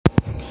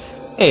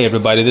Hey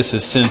everybody, this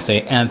is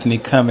Sensei Anthony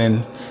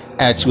coming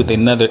at you with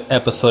another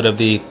episode of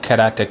the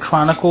Karate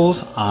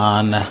Chronicles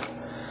on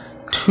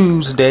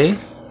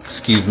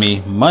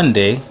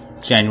Monday,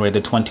 January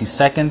the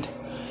 22nd.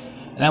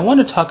 And I want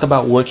to talk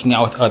about working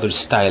out with other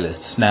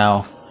stylists.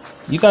 Now,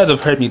 you guys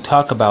have heard me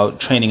talk about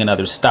training in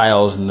other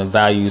styles and the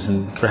values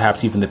and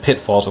perhaps even the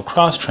pitfalls of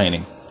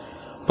cross-training.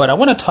 But I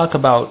want to talk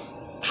about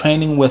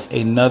training with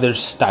another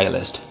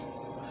stylist.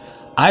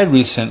 I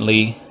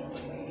recently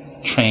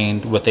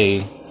trained with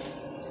a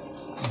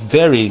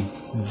very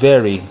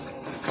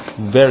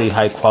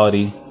high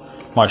quality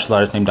martial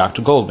artist named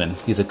Dr. Goldman.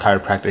 He's a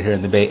chiropractor here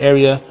in the Bay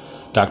Area.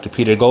 Dr.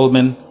 Peter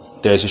Goldman,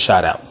 there's your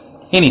shout out.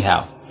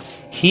 Anyhow,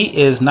 he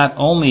is not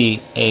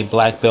only a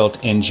black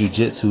belt in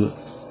jiu-jitsu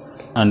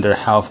under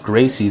Ralph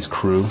Gracie's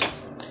crew,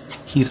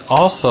 he's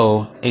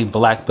also a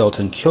black belt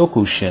in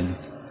Kyokushin,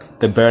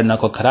 the bare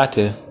knuckle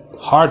karate,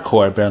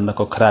 hardcore bare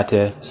knuckle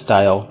karate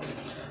style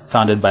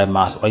founded by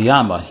Mas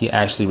Oyama. He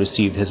actually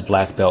received his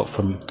black belt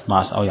from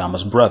Mas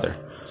Oyama's brother.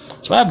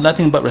 So I have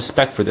nothing but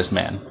respect for this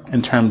man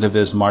in terms of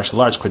his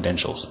martial arts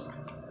credentials.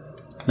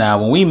 Now,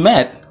 when we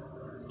met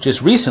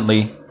just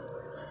recently,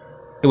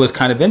 it was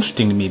kind of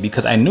interesting to me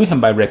because I knew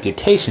him by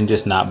reputation,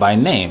 just not by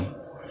name.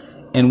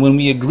 And when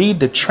we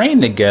agreed to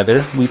train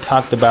together, we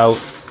talked about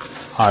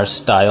our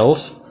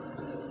styles.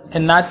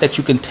 And not that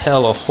you can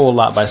tell a whole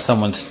lot by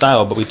someone's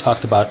style, but we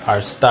talked about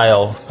our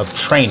style of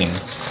training.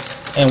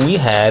 And we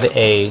had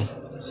a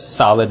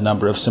solid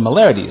number of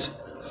similarities.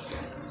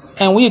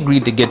 And we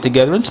agreed to get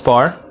together and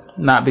spar.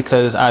 Not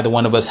because either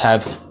one of us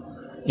have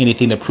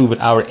anything to prove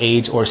at our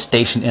age or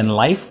station in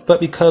life,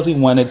 but because we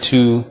wanted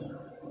to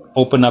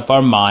open up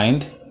our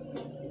mind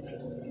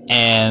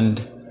and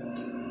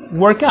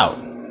work out.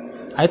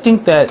 I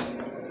think that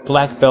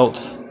black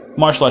belts,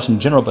 martial arts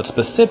in general, but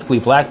specifically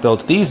black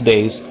belts these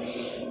days,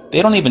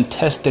 they don't even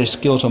test their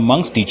skills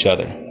amongst each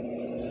other.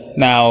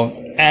 Now,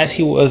 as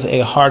he was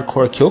a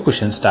hardcore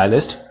Kyokushin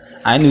stylist,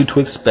 I knew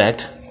to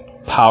expect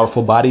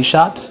powerful body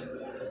shots,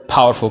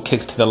 powerful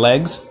kicks to the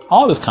legs,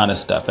 all this kind of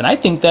stuff. And I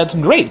think that's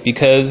great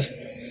because,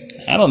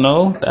 I don't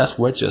know, that's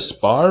what you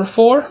spar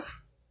for?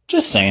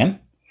 Just saying.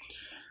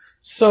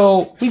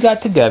 So we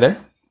got together,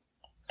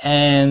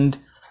 and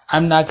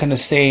I'm not going to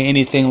say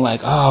anything like,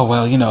 oh,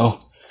 well,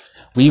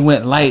 we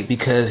went light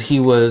because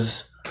he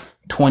was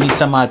 20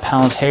 some odd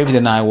pounds heavier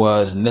than I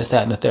was, and this,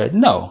 that, and the third.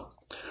 No,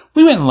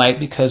 we went light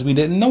because we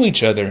didn't know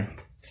each other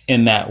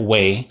in that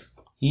way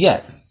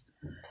yet.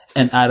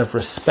 And out of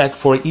respect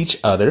for each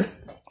other,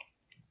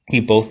 we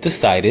both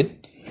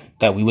decided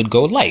that we would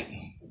go light.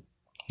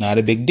 Not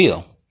a big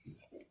deal.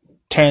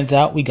 Turns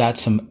out we got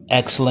some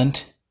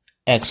excellent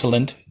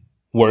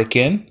work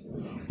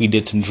in. We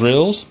did some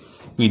drills.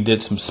 We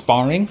did some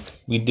sparring.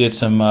 We did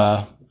some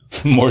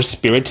more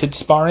spirited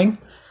sparring.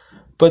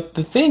 But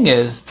the thing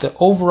is, the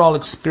overall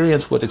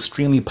experience was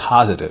extremely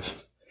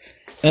positive.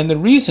 And the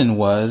reason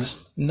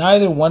was,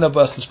 neither one of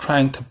us is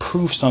trying to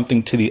prove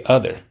something to the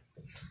other.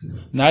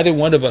 Neither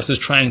one of us is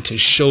trying to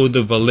show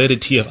the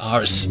validity of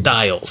our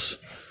styles.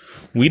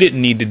 We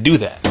didn't need to do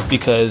that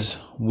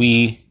because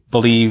we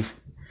believe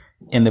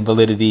in the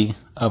validity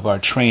of our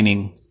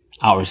training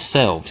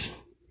ourselves.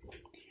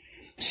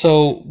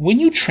 So when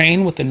you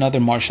train with another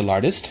martial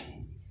artist,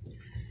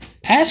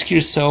 ask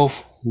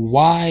yourself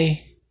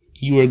why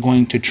you are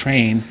going to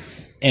train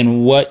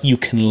and what you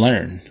can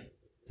learn.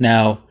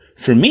 Now,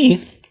 for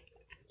me,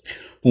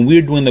 when we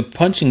were doing the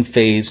punching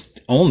phase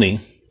only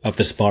of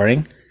the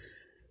sparring,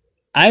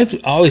 I've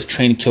always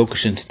trained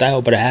Kyokushin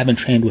style, but I haven't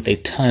trained with a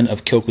ton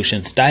of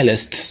Kyokushin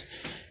stylists,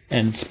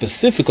 and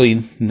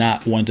specifically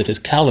not ones of his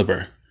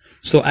caliber.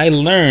 So I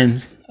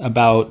learned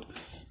about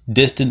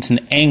distance and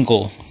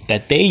angle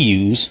that they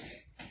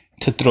use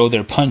to throw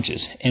their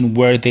punches and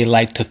where they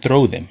like to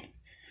throw them.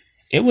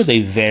 It was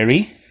a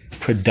very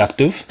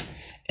productive,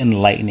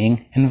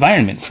 enlightening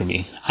environment for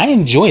me. I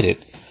enjoyed it.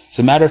 As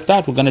a matter of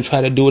fact, we're going to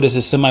try to do it as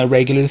a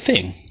semi-regular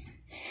thing.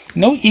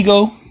 No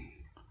ego,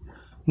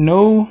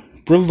 no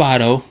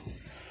bravado.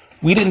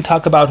 We didn't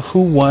talk about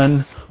who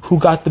won, who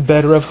got the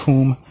better of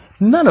whom.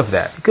 None of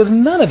that, because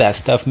none of that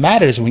stuff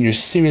matters when you're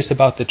serious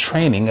about the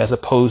training as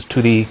opposed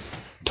to the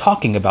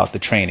talking about the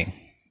training.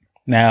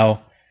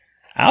 Now,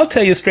 I'll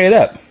tell you straight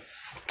up,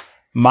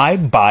 my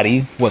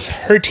body was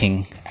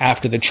hurting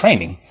after the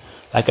training.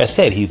 Like I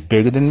said, he's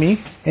bigger than me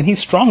and he's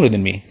stronger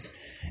than me.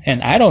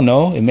 And I don't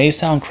know, it may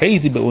sound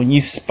crazy, but when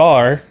you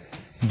spar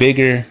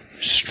bigger,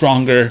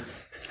 stronger,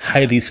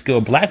 highly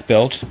skilled black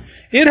belts,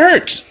 it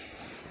hurts.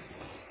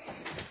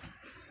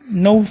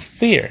 No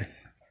fear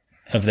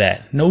of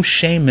that. No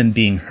shame in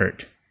being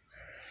hurt.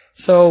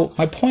 So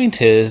my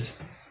point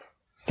is,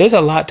 there's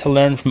a lot to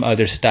learn from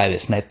other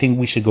stylists, and I think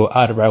we should go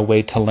out of our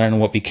way to learn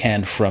what we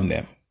can from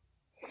them.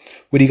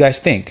 What do you guys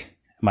think?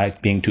 Am I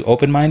being too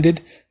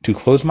open-minded? Too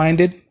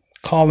closed-minded?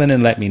 Call in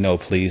and let me know,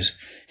 please.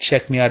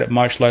 Check me out at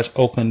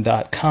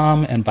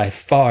martialartsoakland.com, and by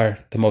far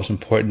the most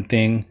important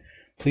thing,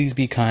 please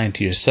be kind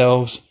to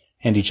yourselves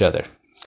and each other.